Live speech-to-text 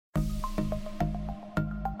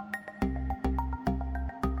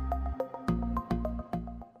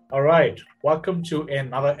All right, welcome to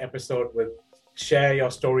another episode with Share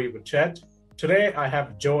Your Story with Chet. Today I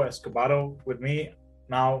have Joe Escobedo with me.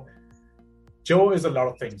 Now, Joe is a lot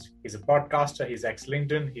of things. He's a podcaster, he's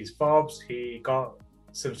ex-LinkedIn, he's Forbes, he calls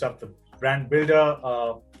himself the brand builder,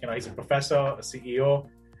 he's a professor, a CEO.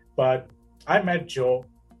 But I met Joe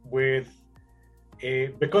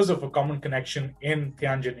because of a common connection in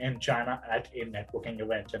Tianjin in China at a networking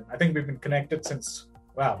event. And I think we've been connected since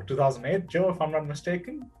 2008, Joe, if I'm not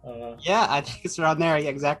mistaken. Yeah, I think it's around there. Yeah,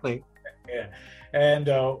 exactly. Yeah. And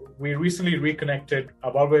we recently reconnected.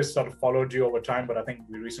 I've always sort of followed you over time, but I think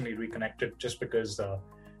we recently reconnected just because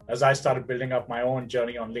as I started building up my own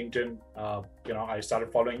journey on LinkedIn, I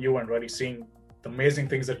started following you and really seeing the amazing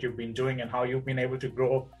things that you've been doing and how you've been able to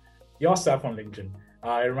grow yourself on LinkedIn.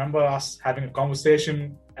 I remember us having a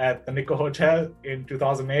conversation at the Nico Hotel in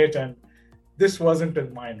 2008, and this wasn't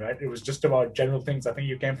in mind, right? It was just about general things. I think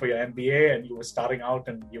you came for your MBA and you were starting out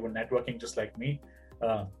and you were networking just like me.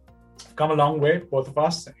 Come a long way, both of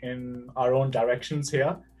us, in our own directions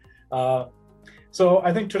here. So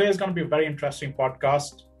I think today is going to be a very interesting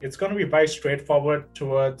podcast. It's going to be very straightforward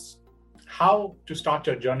towards how to start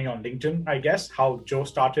your journey on LinkedIn, I guess, how Joe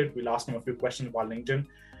started. We'll ask him a few questions about LinkedIn.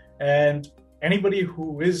 And anybody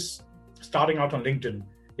who is starting out on LinkedIn,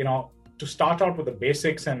 to start out with the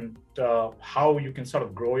basics and how you can sort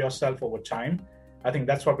of grow yourself over time. I think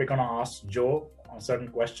that's what we're going to ask Joe on certain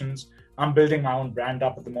questions. I'm building my own brand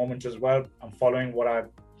up at the moment as well. I'm following what I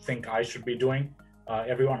think I should be doing.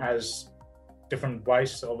 Everyone has different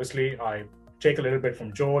advice. Obviously, I take a little bit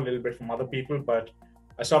from Joe, a little bit from other people, but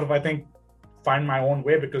I think, find my own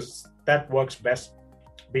way because that works best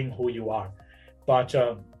being who you are. But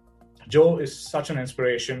Joe is such an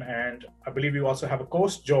inspiration. And I believe you also have a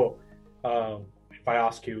course, Joe, if I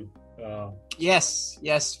ask you. Yes.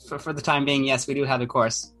 For the time being, yes, we do have a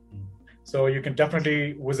course. So you can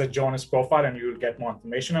definitely visit Joe on his profile and you'll get more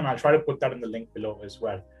information. And I'll try to put that in the link below as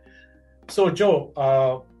well. So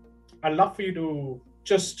Joe, I'd love for you to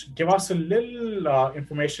just give us a little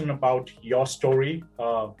information about your story,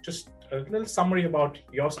 just a little summary about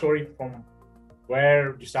your story from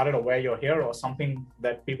where you started or where you're here, or something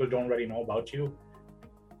that people don't really know about you.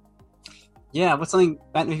 Yeah, what's something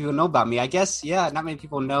not many people know about me? I guess, not many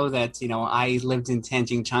people know that, I lived in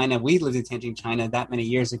Tianjin, China. We lived in Tianjin, China that many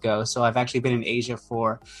years ago. So I've actually been in Asia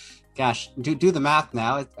for, do the math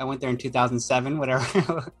now. I went there in 2007,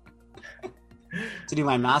 whatever, to do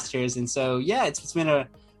my master's. And so, it's been a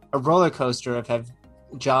roller coaster of have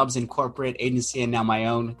jobs in corporate agency and now my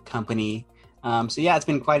own company. It's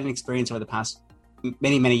been quite an experience over the past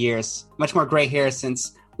many, many years. Much more gray hair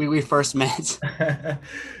since we first met.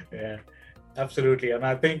 Yeah. Absolutely. And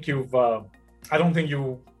I think I don't think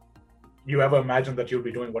you ever imagined that you'll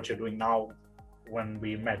be doing what you're doing now when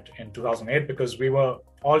we met in 2008, because we were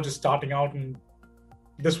all just starting out and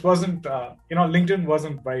this wasn't, LinkedIn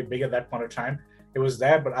wasn't very big at that point of time. It was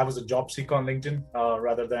there, but I was a job seeker on LinkedIn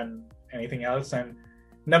rather than anything else and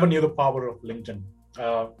never knew the power of LinkedIn.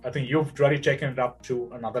 I think you've really taken it up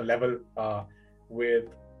to another level with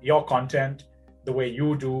your content, the way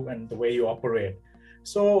you do and the way you operate.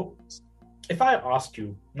 So if I ask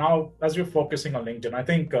you now, as you're focusing on LinkedIn, I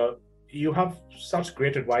think you have such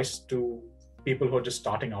great advice to people who are just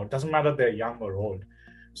starting out. Doesn't matter if they're young or old.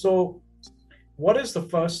 So what is the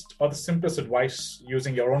first or the simplest advice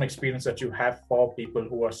using your own experience that you have for people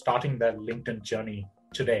who are starting their LinkedIn journey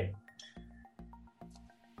today?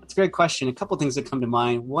 That's a great question. A couple of things that come to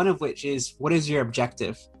mind, one of which is, what is your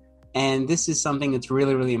objective? And this is something that's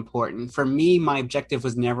really, really important. For me, my objective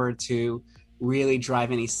was never to really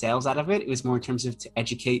drive any sales out of it. It was more in terms of to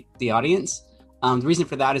educate the audience. The reason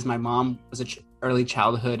for that is my mom was an early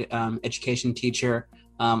childhood education teacher.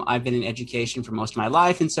 I've been in education for most of my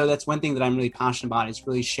life. And so that's one thing that I'm really passionate about is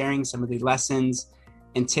really sharing some of the lessons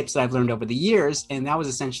and tips that I've learned over the years. And that was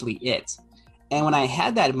essentially it. And when I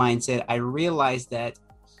had that mindset, I realized that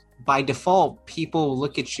by default, people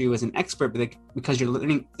look at you as an expert because they're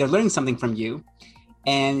learning something from you.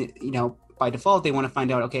 And, by default, they want to find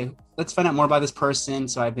out, okay, let's find out more about this person.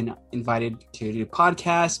 So I've been invited to do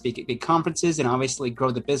podcasts, speak at big conferences, and obviously grow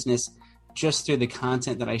the business just through the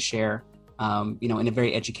content that I share, in a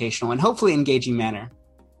very educational and hopefully engaging manner.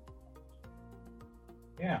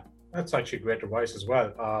 Yeah, that's actually great advice as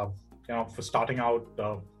well. For starting out,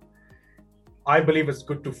 I believe it's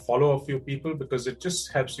good to follow a few people because it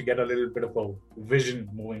just helps you get a little bit of a vision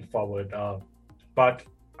moving forward. But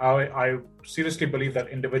I seriously believe that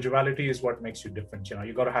individuality is what makes you different.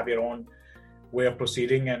 You got to have your own way of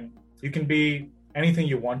proceeding, and you can be anything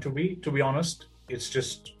you want to be honest. It's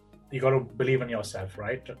just, you got to believe in yourself,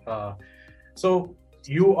 right? So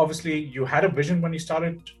you had a vision when you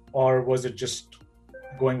started or was it just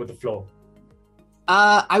going with the flow?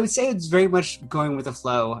 I would say it's very much going with the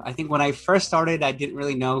flow. I think when I first started, I didn't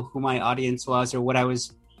really know who my audience was or what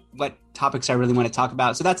topics I really want to talk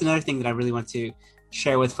about. So that's another thing that I really want to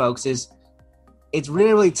share with folks is it's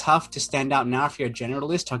really, really tough to stand out now if you're a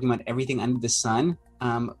generalist talking about everything under the sun.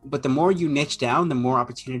 But the more you niche down, the more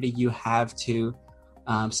opportunity you have to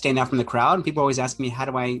stand out from the crowd. And people always ask me, how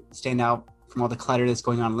do I stand out from all the clutter that's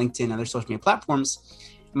going on LinkedIn and other social media platforms?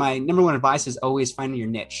 My number one advice is always finding your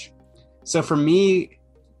niche. So for me,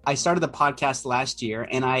 I started the podcast last year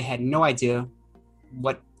and I had no idea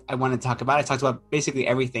what I wanted to talk about. I talked about basically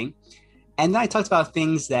everything. And then I talked about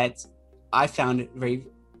things that I found very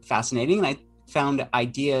fascinating. And I found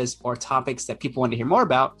ideas or topics that people wanted to hear more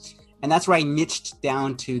about. And that's where I niched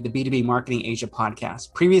down to the B2B Marketing Asia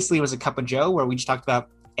podcast. Previously, it was a Cup of Joe where we just talked about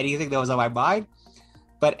anything that was on my mind.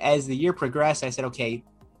 But as the year progressed, I said, okay,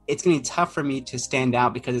 it's going to be tough for me to stand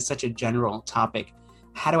out because it's such a general topic.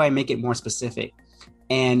 How do I make it more specific?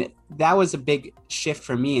 And that was a big shift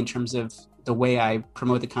for me in terms of the way I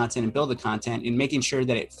promote the content and build the content and making sure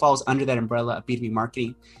that it falls under that umbrella of B2B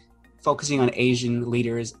marketing, focusing on Asian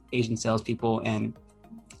leaders, Asian salespeople, and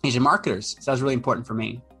Asian marketers. So that was really important for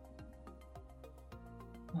me.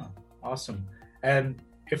 Awesome. And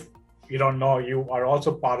if you don't know, you are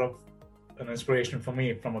also part of an inspiration for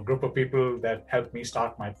me from a group of people that helped me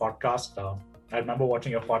start my podcast. I remember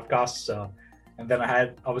watching your podcasts, and then I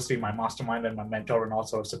had obviously my mastermind and my mentor and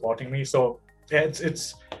also supporting me. So yeah,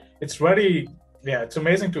 it's really, it's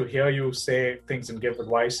amazing to hear you say things and give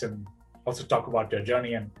advice and also talk about your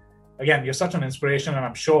journey. And again, you're such an inspiration, and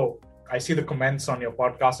I'm sure I see the comments on your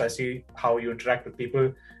podcast. I see how you interact with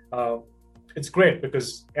people. It's great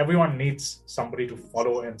because everyone needs somebody to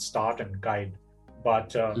follow and start and guide.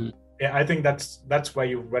 But I think that's where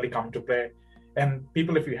you've really come to play. And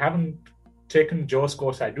people, if you haven't taken Joe's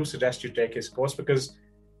course, I do suggest you take his course because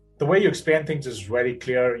the way you explain things is very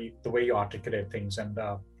clear, the way you articulate things. And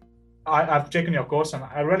I've taken your course and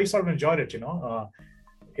I really sort of enjoyed it,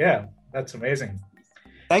 that's amazing.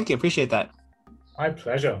 Thank you. Appreciate that. My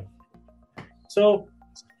pleasure. So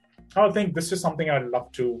I think this is something I'd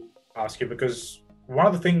love to ask you because one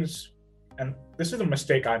of the things, and this is a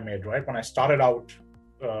mistake I made, right? When I started out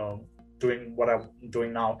doing what I'm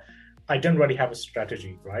doing now, I didn't really have a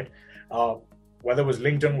strategy, right? Whether it was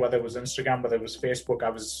LinkedIn, whether it was Instagram, whether it was Facebook, I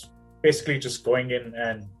was basically just going in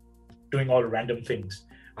and doing all random things.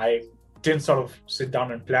 I didn't sort of sit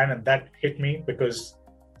down and plan, and that hit me because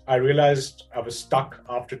I realized I was stuck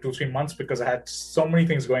after 2-3 months because I had so many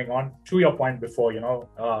things going on. To your point before,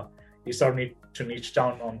 you sort of need to niche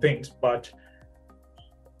down on things. But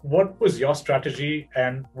what was your strategy,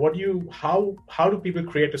 and how do people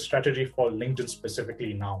create a strategy for LinkedIn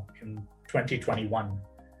specifically now in 2021?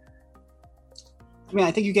 I mean,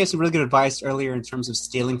 I think you gave some really good advice earlier in terms of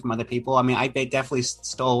stealing from other people. I mean, I definitely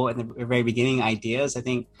stole in the very beginning ideas. I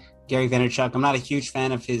think Gary Vaynerchuk, I'm not a huge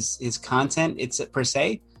fan of his content, per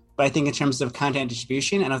se, but I think in terms of content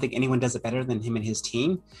distribution, I don't think anyone does it better than him and his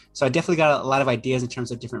team. So I definitely got a lot of ideas in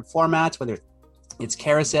terms of different formats, whether it's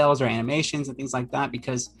carousels or animations and things like that,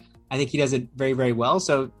 because I think he does it very, very well.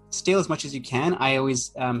 So steal as much as you can. I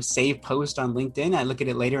always save post on LinkedIn. I look at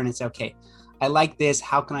it later and it's okay. I like this.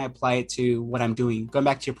 How can I apply it to what I'm doing? Going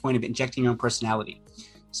back to your point of injecting your own personality.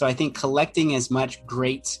 So I think collecting as much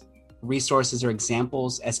great resources or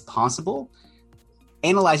examples as possible,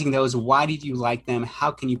 analyzing those, why did you like them?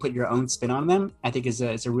 How can you put your own spin on them? I think is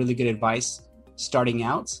a really good advice starting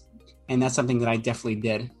out. And that's something that I definitely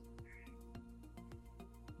did.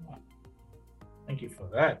 Thank you for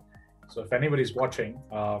that. So if anybody's watching,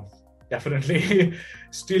 definitely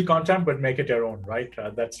steal content, but make it your own, right?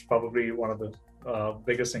 That's probably one of the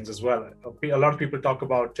biggest things as well. A lot of people talk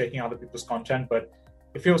about taking other people's content, but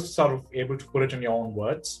if you're sort of able to put it in your own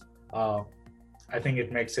words, I think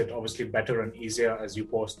it makes it obviously better and easier as you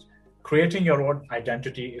post. Creating your own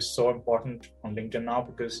identity is so important on LinkedIn now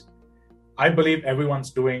because I believe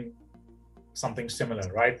everyone's doing something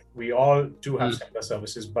similar, right? We all do have similar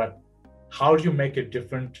services, but how do you make it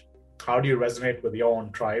different? How do you resonate with your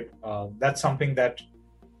own tribe? That's something that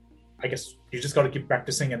I guess you just got to keep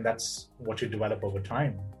practicing, and that's what you develop over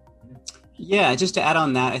time. Yeah, just to add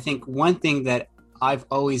on that, I think one thing that I've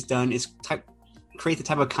always done is create the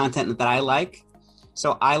type of content that I like.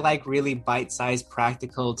 So I like really bite-sized,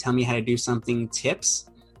 practical, tell me how to do something tips.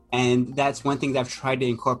 And that's one thing that I've tried to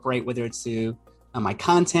incorporate, whether it's to my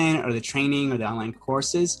content or the training or the online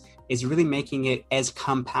courses, is really making it as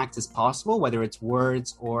compact as possible, whether it's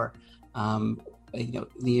words or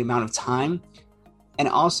the amount of time. And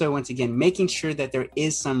also, once again, making sure that there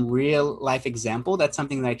is some real life example. That's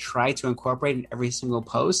something that I try to incorporate in every single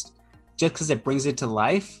post, just because it brings it to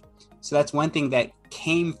life. So that's one thing that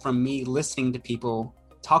came from me listening to people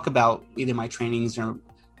talk about either my trainings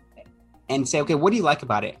and say, okay, what do you like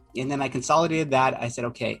about it? And then I consolidated that. I said,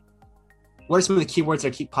 okay, what are some of the keywords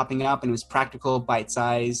that keep popping up? And it was practical,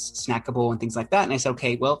 bite-sized, snackable, and things like that. And I said,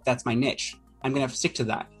 okay, well, that's my niche. I'm going to stick to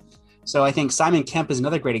that. So I think Simon Kemp is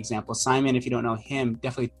another great example. Simon, if you don't know him,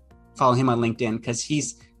 definitely follow him on LinkedIn, because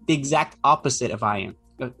he's the exact opposite of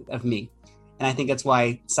me. And I think that's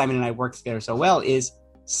why Simon and I work together so well, is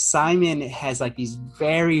Simon has like these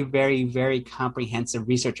very, very, very comprehensive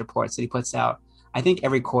research reports that he puts out, I think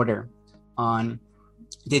every quarter, on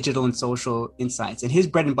digital and social insights. And his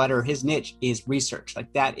bread and butter, his niche is research.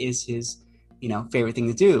 Like that is his, favorite thing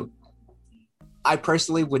to do. I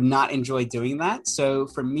personally would not enjoy doing that. So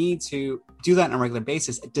for me to do that on a regular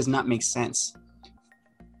basis, it does not make sense.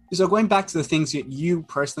 So going back to the things that you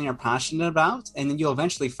personally are passionate about, and then you'll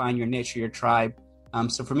eventually find your niche or your tribe.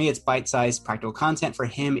 So for me, it's bite-sized practical content. For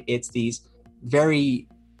him, it's these very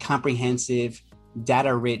comprehensive,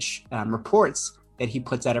 data-rich reports that he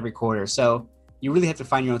puts out every quarter. So you really have to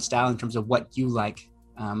find your own style in terms of what you like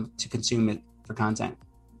to consume it for content.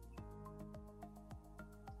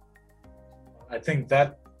 I think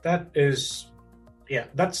that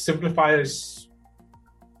simplifies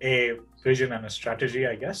a vision and a strategy,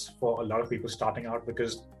 I guess, for a lot of people starting out,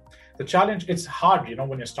 because the challenge, it's hard,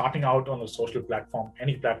 when you're starting out on a social platform,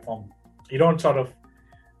 any platform, you don't sort of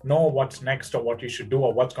know what's next or what you should do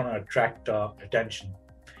or what's going to attract attention.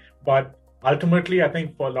 But ultimately, I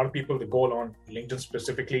think for a lot of people, the goal on LinkedIn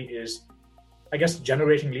specifically is, I guess,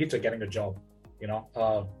 generating leads or getting a job,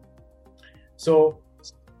 So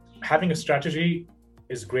having a strategy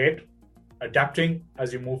is great. Adapting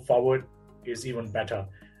as you move forward is even better.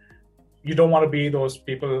 You don't want to be those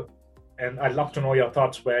people, and I'd love to know your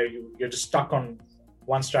thoughts, where you're just stuck on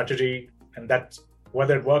one strategy, and that,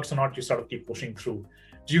 whether it works or not, you sort of keep pushing through.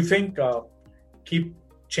 Do you think keep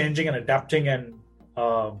changing and adapting and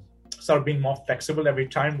sort of being more flexible every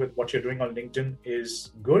time with what you're doing on LinkedIn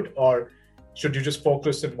is good, or should you just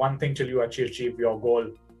focus on one thing till you actually achieve your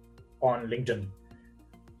goal on LinkedIn?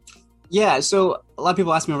 Yeah, so a lot of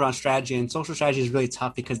people ask me around strategy, and social strategy is really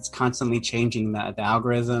tough because it's constantly changing the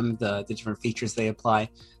algorithm, the different features they apply.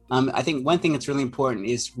 I think one thing that's really important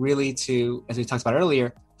is really to, as we talked about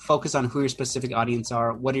earlier, focus on who your specific audience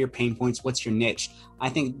are, what are your pain points, what's your niche. I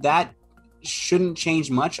think that shouldn't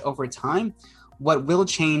change much over time. What will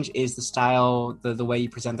change is the style, the way you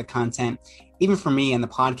present the content. Even for me and the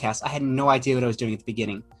podcast, I had no idea what I was doing at the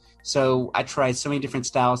beginning. So I tried so many different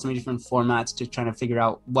styles, so many different formats to try to figure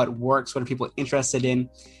out what works, what are people interested in.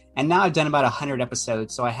 And now I've done about 100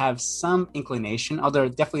 episodes. So I have some inclination, although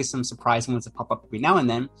definitely some surprising ones that pop up every now and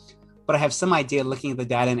then. But I have some idea looking at the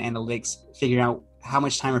data and analytics, figuring out how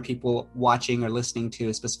much time are people watching or listening to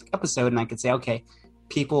a specific episode. And I could say, okay,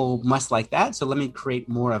 people must like that, so let me create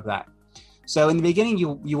more of that. So in the beginning,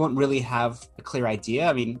 you won't really have a clear idea.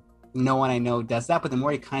 I mean, no one I know does that. But the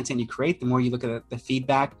more content you create, the more you look at the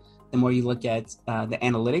feedback, the more you look at the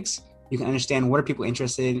analytics, you can understand what are people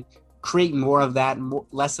interested in, create more of that,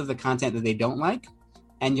 less of the content that they don't like,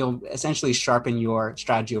 and you'll essentially sharpen your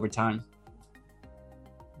strategy over time.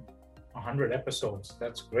 100 episodes,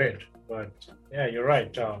 that's great. But yeah, you're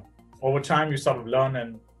right. Over time, you sort of learn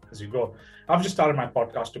and as you go. I've just started my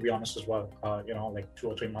podcast, to be honest, as well. Like 2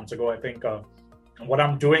 or 3 months ago, I think. What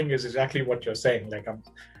I'm doing is exactly what you're saying. Like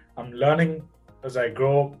I'm learning as I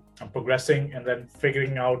grow, I'm progressing, and then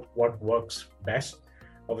figuring out what works best,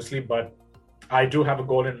 obviously. But I do have a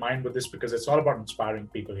goal in mind with this, because it's all about inspiring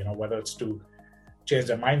people, whether it's to change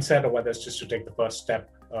their mindset or whether it's just to take the first step.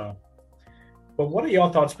 But what are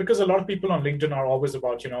your thoughts? Because a lot of people on LinkedIn are always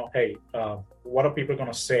about, hey, what are people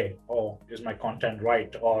going to say? Or is my content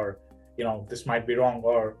right? Or, this might be wrong,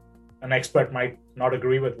 or an expert might not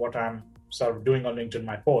agree with what I'm sort of doing on LinkedIn,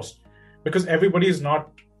 my post. Because everybody is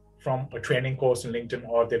not from a training course in LinkedIn,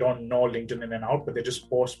 or they don't know LinkedIn in and out, but they just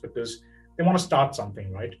post because they want to start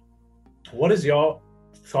something, right? What is your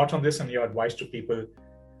thought on this and your advice to people?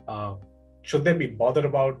 Should they be bothered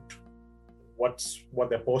about what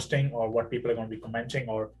they're posting, or what people are going to be commenting,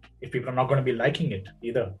 or if people are not going to be liking it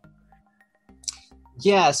either?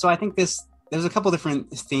 Yeah, so I think there's a couple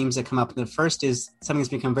different themes that come up. The first is something that's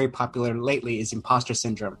become very popular lately is imposter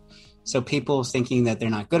syndrome. So people thinking that they're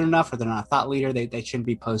not good enough, or they're not a thought leader, they shouldn't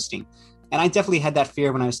be posting. And I definitely had that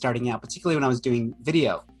fear when I was starting out, particularly when I was doing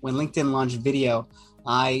video. When LinkedIn launched video,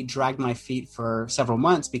 I dragged my feet for several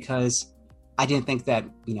months because I didn't think that,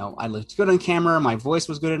 I looked good on camera, my voice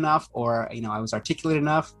was good enough, or, I was articulate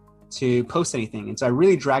enough. to post anything. And so I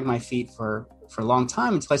really dragged my feet for a long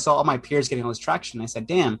time until I saw all my peers getting all this traction. I said,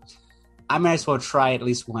 damn, I might as well try it at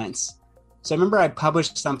least once. So I remember I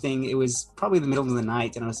published something. It was probably the middle of the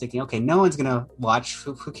night. And I was thinking, okay, no one's going to watch.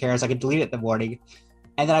 Who cares? I could delete it in the morning.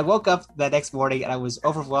 And then I woke up that next morning and I was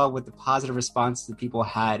overwhelmed with the positive response that people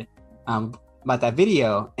had about that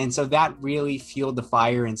video. And so that really fueled the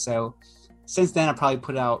fire. And so since then, I probably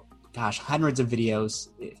put out, hundreds of videos,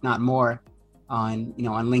 if not more, on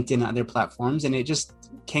LinkedIn and other platforms. And it just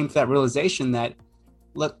came to that realization that,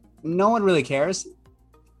 look, no one really cares,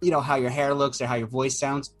 how your hair looks or how your voice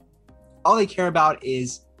sounds. All they care about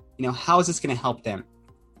is, how is this going to help them?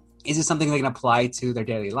 Is it something they can apply to their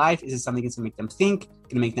daily life? Is it something that's going to make them think, going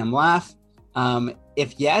to make them laugh?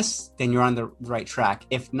 If yes, then you're on the right track.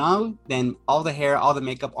 If no, then all the hair, all the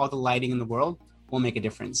makeup, all the lighting in the world will make a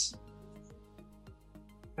difference.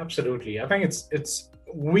 Absolutely. I think it's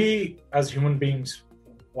we as human beings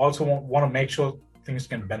also want to make sure things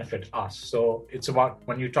can benefit us. So it's about,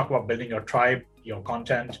 when you talk about building your tribe, your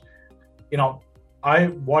content, I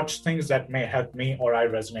watch things that may help me or I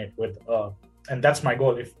resonate with, and that's my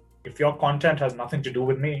goal. If your content has nothing to do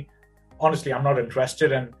with me, honestly, I'm not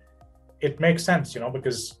interested. And it makes sense,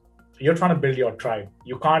 because you're trying to build your tribe.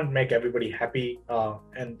 You can't make everybody happy,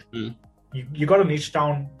 and you got to niche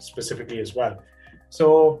down specifically as well.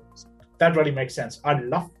 So that really makes sense. I'd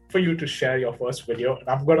love for you to share your first video, and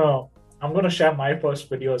I'm gonna share my first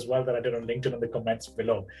video as well that I did on LinkedIn in the comments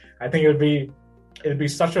below. I think it'll be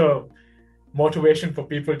such a motivation for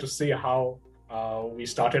people to see how we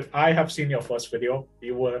started. I have seen your first video.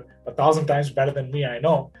 You were 1,000 times better than me, I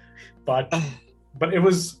know, but it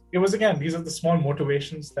was again, these are the small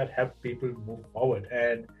motivations that help people move forward.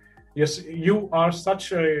 And yes, you are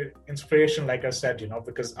such an inspiration, like I said,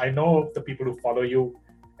 because I know the people who follow you,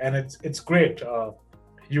 and it's great.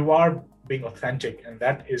 You are being authentic, and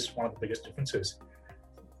that is one of the biggest differences.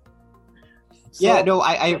 So,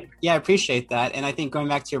 I appreciate that. And I think going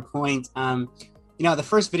back to your point, the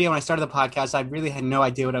first video when I started the podcast, I really had no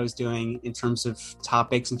idea what I was doing in terms of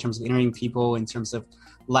topics, in terms of interviewing people, in terms of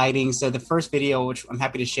lighting. So the first video, which I'm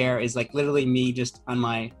happy to share, is like literally me just on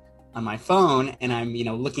my phone, and I'm,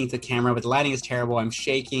 looking at the camera, but the lighting is terrible. I'm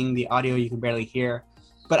shaking, the audio you can barely hear.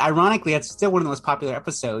 But ironically, that's still one of the most popular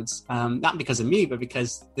episodes, not because of me, but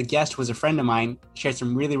because the guest was a friend of mine, shared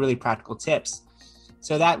some really, really practical tips.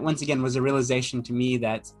 So that, once again, was a realization to me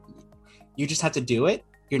that you just have to do it.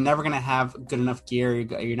 You're never going to have good enough gear.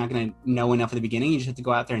 You're not going to know enough at the beginning. You just have to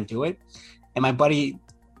go out there and do it. And my buddy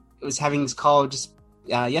was having this call just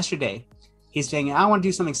yesterday. He's saying, I want to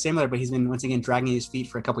do something similar, but he's been, once again, dragging his feet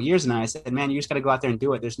for a couple of years now. I said, man, you just got to go out there and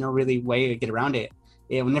do it. There's no really way to get around it.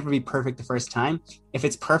 It will never be perfect the first time. If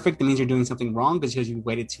it's perfect, it means you're doing something wrong because you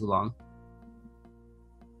waited too long.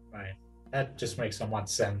 Right. That just makes so much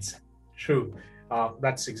sense. True.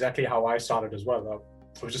 That's exactly how I started as well.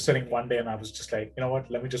 I was just sitting one day and I was just like, you know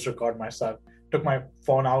what, let me just record myself. Took my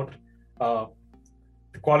phone out.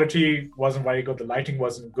 The quality wasn't very good. The lighting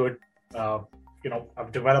wasn't good.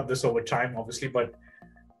 I've developed this over time, obviously, but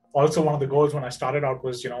also one of the goals when I started out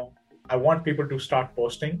was, I want people to start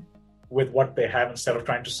posting with what they have instead of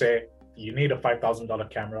trying to say, you need a $5,000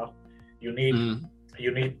 camera. You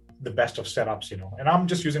need the best of setups, and I'm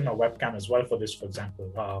just using my webcam as well for this, for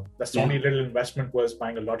example. That's the only little investment was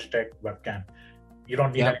buying a Logitech webcam. You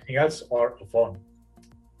don't need anything else or a phone.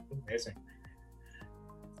 Amazing.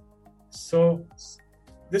 So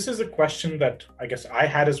this is a question that I guess I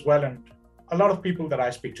had as well. And a lot of people that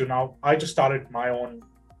I speak to now, I just started my own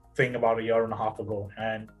thing about a year and a half ago.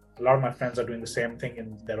 And a lot of my friends are doing the same thing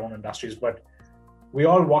in their own industries, but we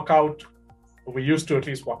all walk out. We used to at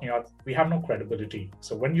least walking out. We have no credibility.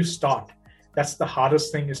 So when you start, that's the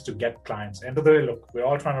hardest thing, is to get clients. End of the day, look, we're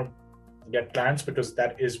all trying to get clients because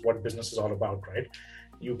that is what business is all about, right?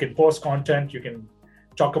 You can post content, you can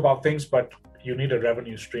talk about things, but you need a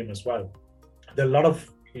revenue stream as well. There are a lot of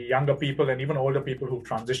younger people and even older people who've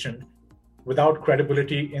transitioned without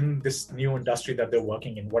credibility in this new industry that they're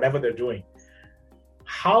working in, whatever they're doing.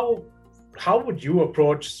 How would you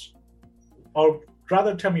approach, or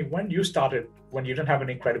rather tell me, when you started, when you didn't have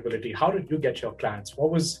any credibility, how did you get your clients?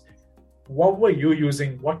 What were you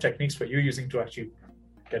using? What techniques were you using to actually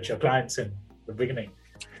get your clients in the beginning?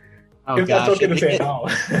 Oh, if gosh. That's okay to say now.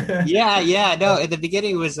 No, at the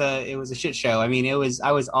beginning it was a shit show. I mean, I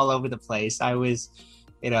was all over the place. I was,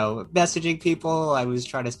 messaging people. I was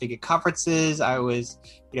trying to speak at conferences. I was,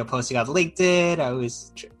 posting on LinkedIn.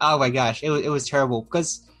 Oh my gosh, it was terrible.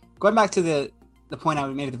 Because going back to the point I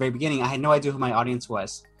made at the very beginning, I had no idea who my audience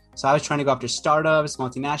was. So I was trying to go after startups,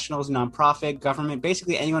 multinationals, nonprofit, government,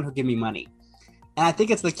 basically anyone who give me money. And I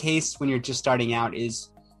think it's the case when you're just starting out is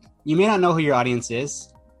you may not know who your audience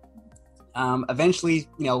is. Eventually,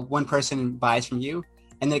 one person buys from you,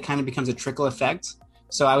 and then it kind of becomes a trickle effect.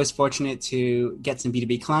 So I was fortunate to get some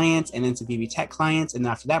B2B clients and then some B2B tech clients. And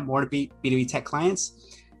after that, more B2B tech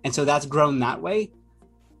clients. And so that's grown that way.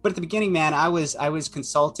 But at the beginning, man, I was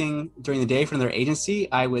consulting during the day for another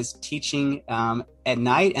agency. I was teaching at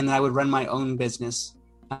night, and then I would run my own business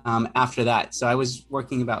after that. So I was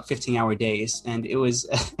working about 15-hour days, and it was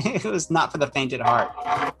it was not for the faint at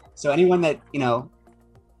heart. So anyone that,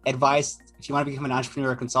 advice, if you want to become an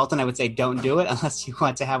entrepreneur or consultant, I would say don't do it unless you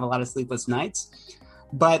want to have a lot of sleepless nights.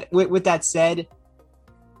 But with that said,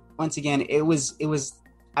 once again, I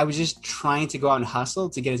was just trying to go out and hustle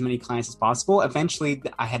to get as many clients as possible. Eventually,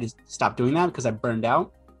 I had to stop doing that because I burned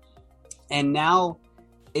out. And now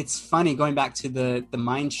it's funny, going back to the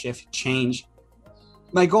mind shift change.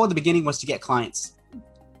 My goal at the beginning was to get clients.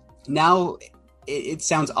 Now it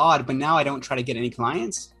sounds odd, but now I don't try to get any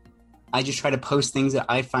clients. I just try to post things that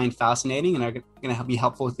I find fascinating and are going to be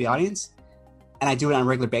helpful with the audience. And I do it on a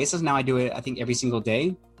regular basis. Now I do it, I think, every single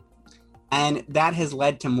day. And that has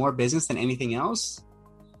led to more business than anything else.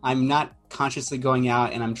 I'm not consciously going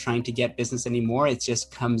out and I'm trying to get business anymore. It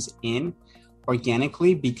just comes in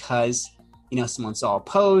organically because, someone saw a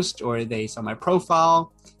post or they saw my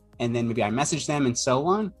profile and then maybe I messaged them and so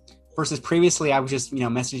on. Versus previously, I was just,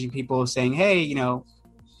 messaging people saying, hey,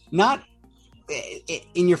 not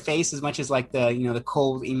in your face as much as like the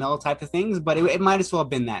cold email type of things, but it might as well have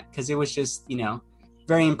been that because it was just,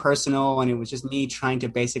 very impersonal, and it was just me trying to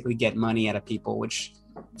basically get money out of people, which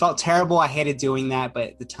felt terrible. I hated doing that, but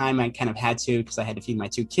at the time I kind of had to because I had to feed my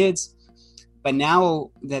 2 kids. But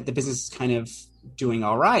now that the business is kind of doing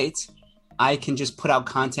all right, I can just put out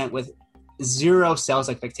content with 0 sales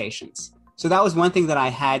expectations. So that was one thing that I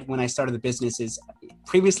had when I started the business. Is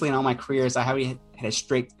previously in all my careers, I already had a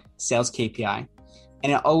strict sales KPI,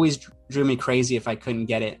 and it always drew me crazy if I couldn't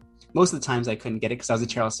get it. Most of the times I couldn't get it because I was a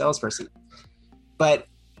terrible salesperson. But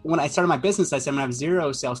when I started my business, I said I'm going to have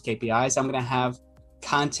 0 sales KPIs. I'm going to have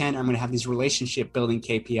content. I'm going to have these relationship building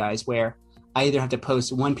KPIs where I either have to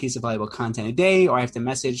post 1 piece of valuable content a day, or I have to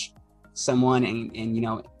message someone and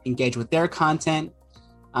engage with their content.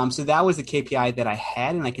 So that was the KPI that I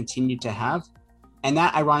had and I continued to have. And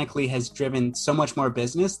that ironically has driven so much more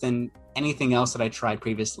business than anything else that I tried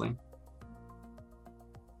previously.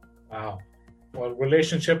 Wow. Well,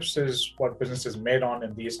 relationships is what business is made on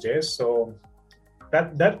in these days. So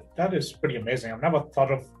that is pretty amazing. I've never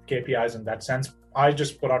thought of KPIs in that sense. I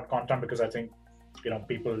just put out content because I think,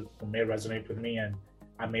 people who may resonate with me and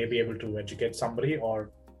I may be able to educate somebody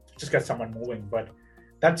or just get someone moving. But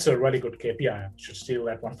that's a really good KPI. I should steal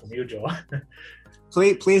that one from you, Joe.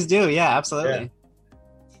 Please do. Yeah, absolutely.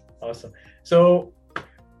 Yeah. Awesome. So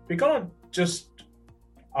we're going to just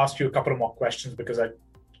ask you a couple of more questions because I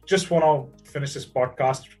just want to finish this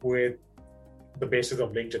podcast with the basis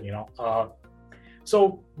of LinkedIn,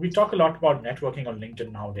 So we talk a lot about networking on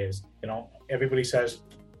LinkedIn nowadays. Everybody says,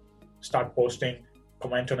 start posting,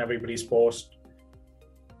 comment on everybody's post.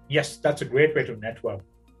 Yes, that's a great way to network.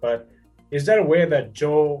 But is there a way that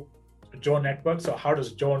Joe networks, or how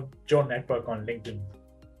does Joe network on LinkedIn?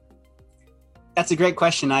 That's a great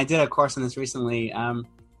question. I did a course on this recently.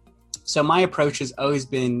 So my approach has always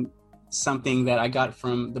been something that I got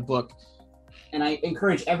from the book. And I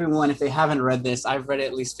encourage everyone, if they haven't read this, I've read it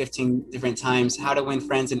at least 15 different times, How to Win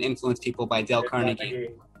Friends and Influence People by Dale Carnegie.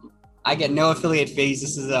 I get no affiliate fees.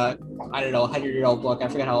 This is a 100-year-old book. I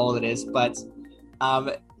forget how old it is. But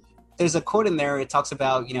there's a quote in there. It talks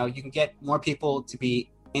about, you can get more people to be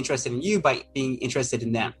interested in you by being interested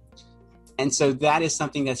in them. And so that is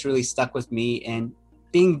something that's really stuck with me, and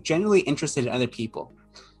being genuinely interested in other people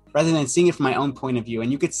rather than seeing it from my own point of view.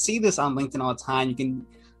 And you could see this on LinkedIn all the time.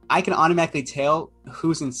 I can automatically tell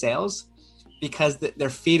who's in sales because their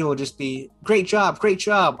feed will just be great job.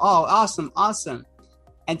 Oh, awesome.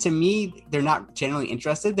 And to me, they're not generally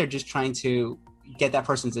interested. They're just trying to get that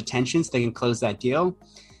person's attention so they can close that deal.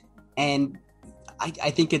 And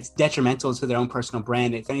I think it's detrimental to their own personal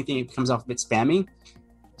brand. If anything, it comes off a bit spammy.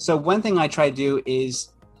 So one thing I try to do is,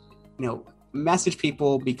 message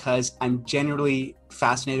people because I'm generally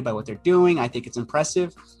fascinated by what they're doing. I think it's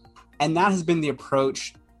impressive. And that has been the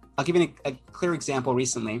approach. I'll give you a clear example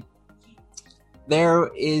recently.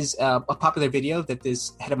 There is a popular video that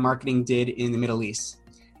this head of marketing did in the Middle East.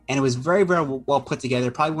 And it was very, very well put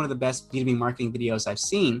together. Probably one of the best B2B marketing videos I've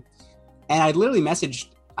seen. And I literally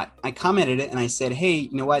I commented it and I said, hey,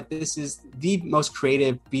 you know what? This is the most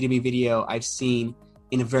creative B2B video I've seen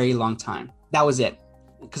in a very long time. That was it,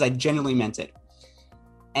 because I genuinely meant it.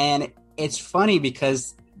 And it's funny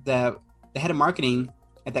because the head of marketing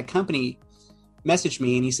at that company messaged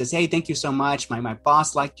me and he says, "Hey, thank you so much. My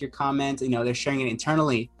boss liked your comment. You know, they're sharing it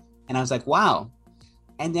internally." And I was like, wow.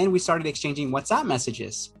 And then we started exchanging WhatsApp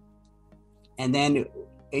messages. And then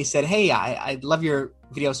he said, "Hey, I love your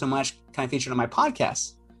video so much. Can I feature it on my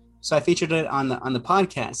podcast?" So I featured it on the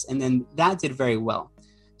podcast, and then that did very well.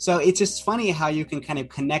 So it's just funny how you can kind of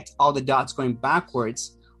connect all the dots going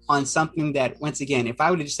backwards on something that, once again, if I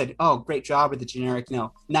would have just said, "Oh, great job," or the generic,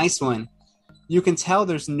 "No, nice one," you can tell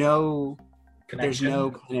there's no kind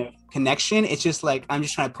of connection. It's just like, I'm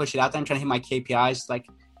just trying to push it out there. I'm trying to hit my KPIs, like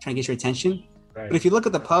trying to get your attention. Right. But if you look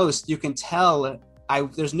at the post, you can tell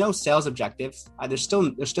there's no sales objective. There's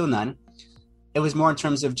still none. It was more in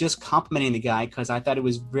terms of just complimenting the guy because I thought it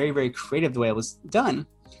was very, very creative the way it was done.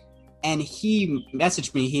 And he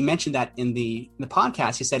messaged me. He mentioned that in the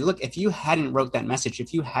podcast. He said, "Look, if you hadn't wrote that message,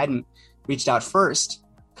 if you hadn't reached out first,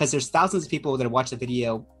 because there's thousands of people that have watched the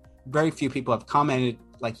video, very few people have commented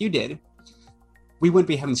like you did, we wouldn't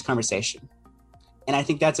be having this conversation." And I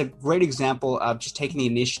think that's a great example of just taking the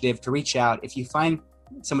initiative to reach out. If you find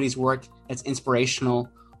somebody's work that's inspirational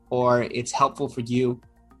or it's helpful for you,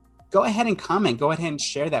 go ahead and comment. Go ahead and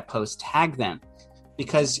share that post, tag them,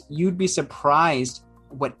 because you'd be surprised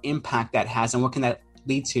what impact that has and what can that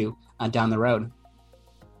lead to down the road.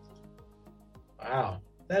 Wow,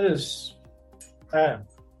 that is, I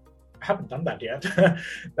haven't done that yet.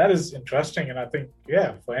 That is interesting. And I think,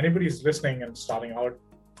 for anybody who's listening and starting out,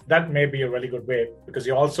 that may be a really good way, because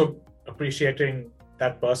you're also appreciating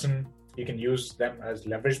that person. You can use them as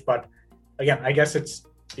leverage. But again, I guess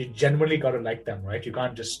you genuinely got to like them, right? You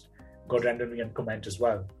can't just go randomly and comment as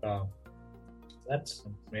well. That's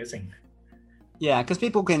amazing. Yeah, because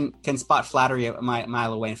people can spot flattery a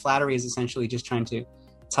mile away. And flattery is essentially just trying to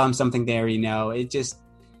tell them something there,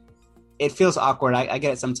 it feels awkward. I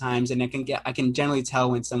get it sometimes, and I can generally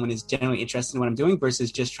tell when someone is genuinely interested in what I'm doing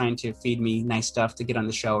versus just trying to feed me nice stuff to get on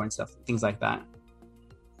the show and stuff, things like that.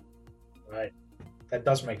 Right. That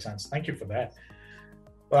does make sense. Thank you for that.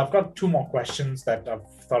 Well, I've got two more questions that I've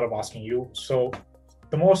thought of asking you. So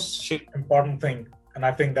the most important thing, and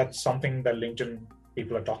I think that's something that LinkedIn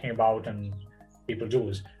people are talking about and people do,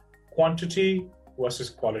 is quantity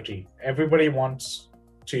versus quality. Everybody wants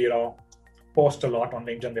to, post a lot on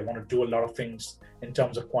LinkedIn. They want to do a lot of things in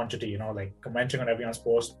terms of quantity, like commenting on everyone's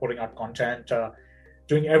post, putting out content,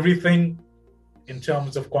 doing everything in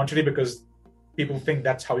terms of quantity, because people think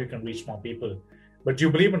that's how you can reach more people. But do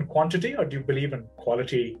you believe in quantity or do you believe in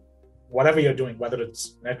quality, whatever you're doing, whether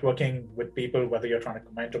it's networking with people, whether you're trying to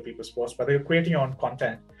comment on people's posts, whether you're creating your own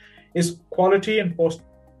content? Is quality and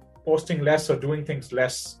posting less or doing things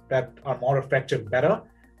less that are more effective better,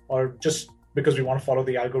 or just because we want to follow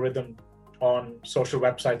the algorithm on social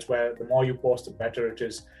websites where the more you post, the better it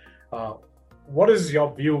is? What is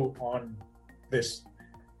your view on this?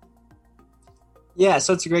 Yeah,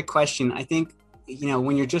 so it's a great question. I think,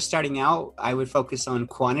 when you're just starting out, I would focus on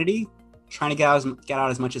quantity, trying to get out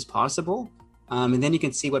as much as possible. And then you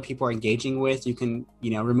can see what people are engaging with. You can,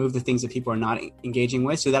 remove the things that people are not engaging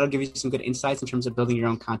with. So that'll give you some good insights in terms of building your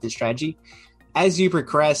own content strategy. As you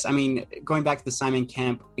progress, going back to the Simon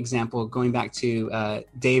Kemp example, going back to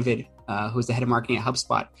David, who's the head of marketing at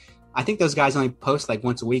HubSpot, I think those guys only post like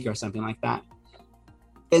once a week or something like that.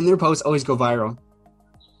 And their posts always go viral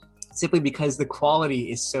simply because the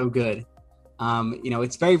quality is so good.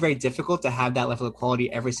 It's very, very difficult to have that level of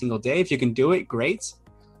quality every single day. If you can do it, great.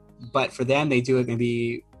 But for them, they do it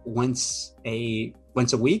maybe once a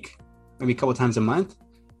week, maybe a couple times a month.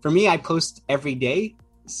 For me, I post every day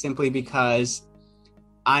simply because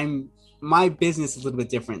my business is a little bit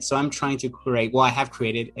different. So I'm trying to I have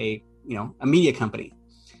created a media company.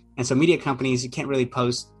 And so media companies, you can't really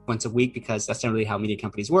post once a week because that's not really how media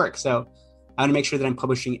companies work. So I want to make sure that I'm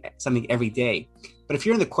publishing something every day. But if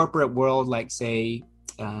you're in the corporate world, like say,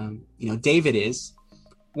 David is,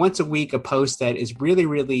 once a week, a post that is really,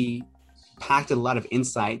 really packed with a lot of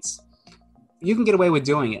insights, you can get away with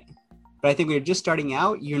doing it. But I think when you're just starting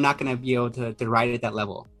out, you're not going to be able to write at that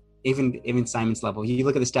level, even Simon's level. You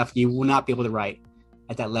look at the stuff, you will not be able to write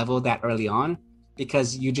at that level that early on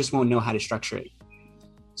because you just won't know how to structure it.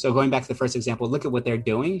 So going back to the first example, look at what they're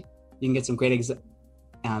doing. You can get some great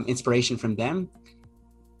inspiration from them.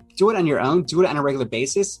 Do it on your own. Do it on a regular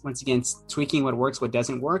basis. Once again, tweaking what works, what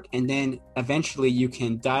doesn't work. And then eventually you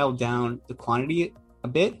can dial down the quantity a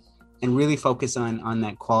bit and really focus on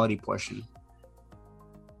that quality portion.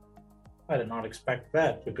 I did not expect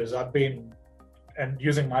that, because I've been, and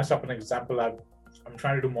using myself as an example, I'm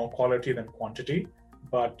trying to do more quality than quantity.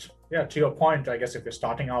 But yeah, to your point, I guess if you're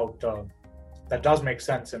starting out, that does make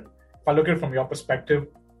sense. And if I look at it from your perspective,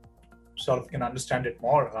 sort of can understand it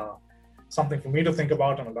more. something for me to think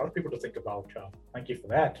about and a lot of people to think about. Thank you for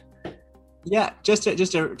that. Yeah, just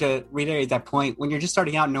to reiterate that point, when you're just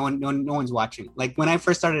starting out, no one's watching. Like when I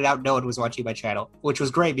first started out, no one was watching my channel, which was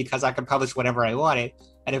great because I could publish whatever I wanted,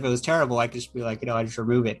 and if it was terrible, I could just be like, I just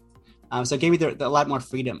remove it. So it gave me a lot more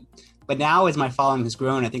freedom. But now, as my following has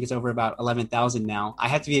grown, I think it's over about 11,000 now. I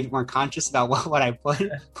have to be a bit more conscious about what I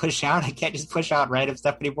push out. I can't just push out random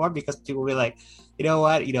stuff anymore because people will be like, you know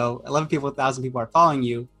what, 11,000 people are following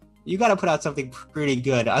you. You got to put out something pretty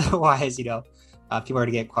good, otherwise, people are going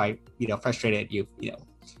to get quite, frustrated at you,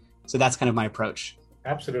 So that's kind of my approach.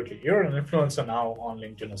 Absolutely. You're an influencer now on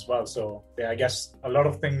LinkedIn as well. So yeah, I guess a lot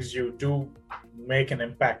of things you do make an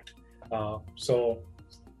impact. So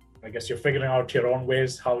I guess you're figuring out your own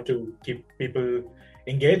ways how to keep people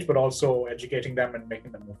engaged, but also educating them and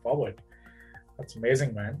making them move forward. That's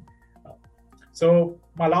amazing, man. So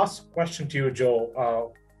my last question to you,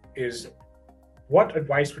 Joe, is what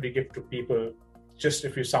advice would you give to people, just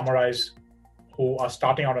if you summarize, who are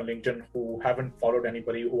starting out on LinkedIn, who haven't followed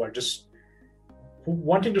anybody, who are just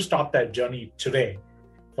wanting to start that journey today,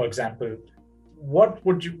 for example, what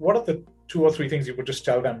are the 2 or 3 things you would just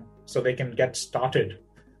tell them so they can get started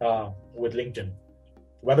with LinkedIn,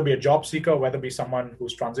 whether it be a job seeker, whether it be someone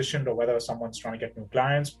who's transitioned, or whether someone's trying to get new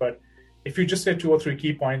clients? But if you just say 2 or 3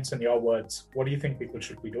 key points in your words, what do you think people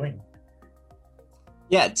should be doing?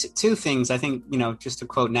 Yeah, 2 things. I think, just to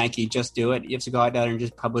quote Nike, just do it. You have to go out there and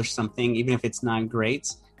just publish something, even if it's not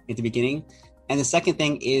great at the beginning. And the second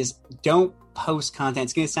thing is don't post content.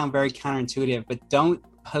 It's going to sound very counterintuitive, but don't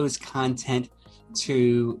post content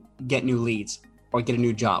to get new leads or get a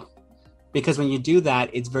new job. Because when you do that,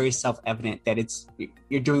 it's very self-evident that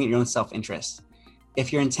you're doing it in your own self-interest.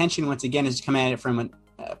 If your intention, once again, is to come at it from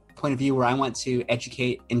a point of view where I want to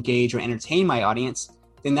educate, engage, or entertain my audience,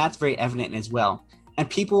 then that's very evident as well. And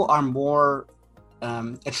people are more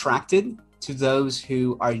attracted to those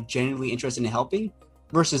who are genuinely interested in helping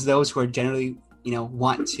versus those who are generally,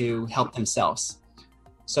 want to help themselves.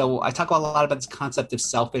 So I talk a lot about this concept of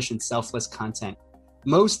selfish and selfless content.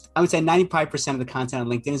 I would say 95% of the content on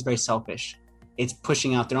LinkedIn is very selfish. It's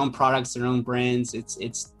pushing out their own products, their own brands.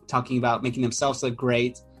 It's talking about making themselves look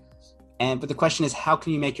great. But the question is, how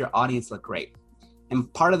can you make your audience look great?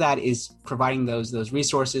 And part of that is providing those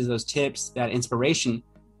resources, those tips, that inspiration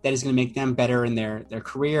that is going to make them better in their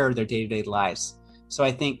career, their day-to-day lives. So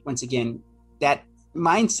I think, once again, that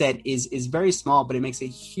mindset is very small, but it makes a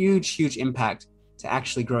huge, huge impact to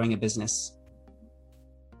actually growing a business.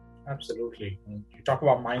 Absolutely. You talk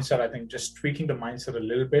about mindset. I think just tweaking the mindset a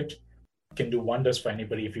little bit can do wonders for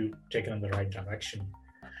anybody if you take it in the right direction.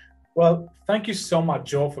 Well, thank you so much,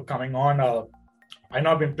 Joe, for coming on. I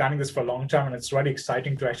know I've been planning this for a long time, and it's really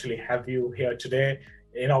exciting to actually have you here today.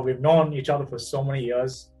 We've known each other for so many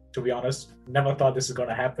years, to be honest. Never thought this is going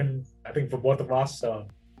to happen. I think for both of us,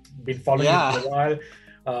 been following you for a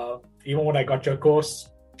while. Even when I got your course,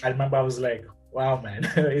 I remember I was like, wow, man,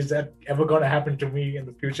 is that ever going to happen to me in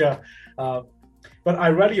the future? But I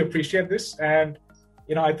really appreciate this. And,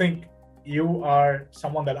 I think you are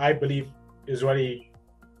someone that I believe is really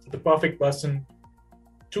the perfect person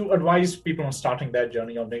to advise people on starting their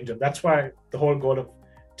journey on LinkedIn. That's why the whole goal of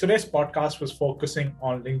today's podcast was focusing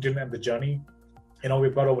on LinkedIn and the journey.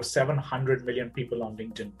 We've got over 700 million people on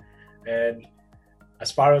LinkedIn. And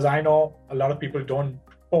as far as I know, a lot of people don't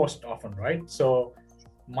post often, right? So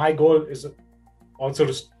my goal is also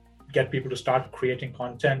to get people to start creating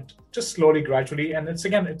content just slowly, gradually. And it's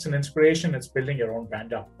an inspiration. It's building your own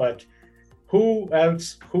brand up. But who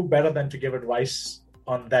better than to give advice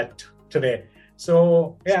on that today?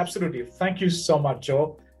 So yeah, absolutely. Thank you so much,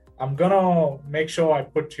 Joe. I'm going to make sure I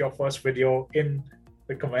put your first video in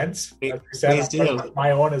the comments. As you said, Please do. My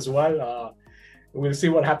own as well. We'll see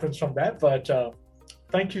what happens from that. But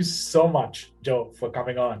thank you so much, Joe, for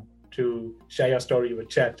coming on to share your story with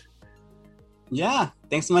Chet. Yeah.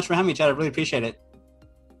 Thanks so much for having me, Chet. I really appreciate it.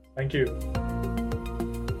 Thank you.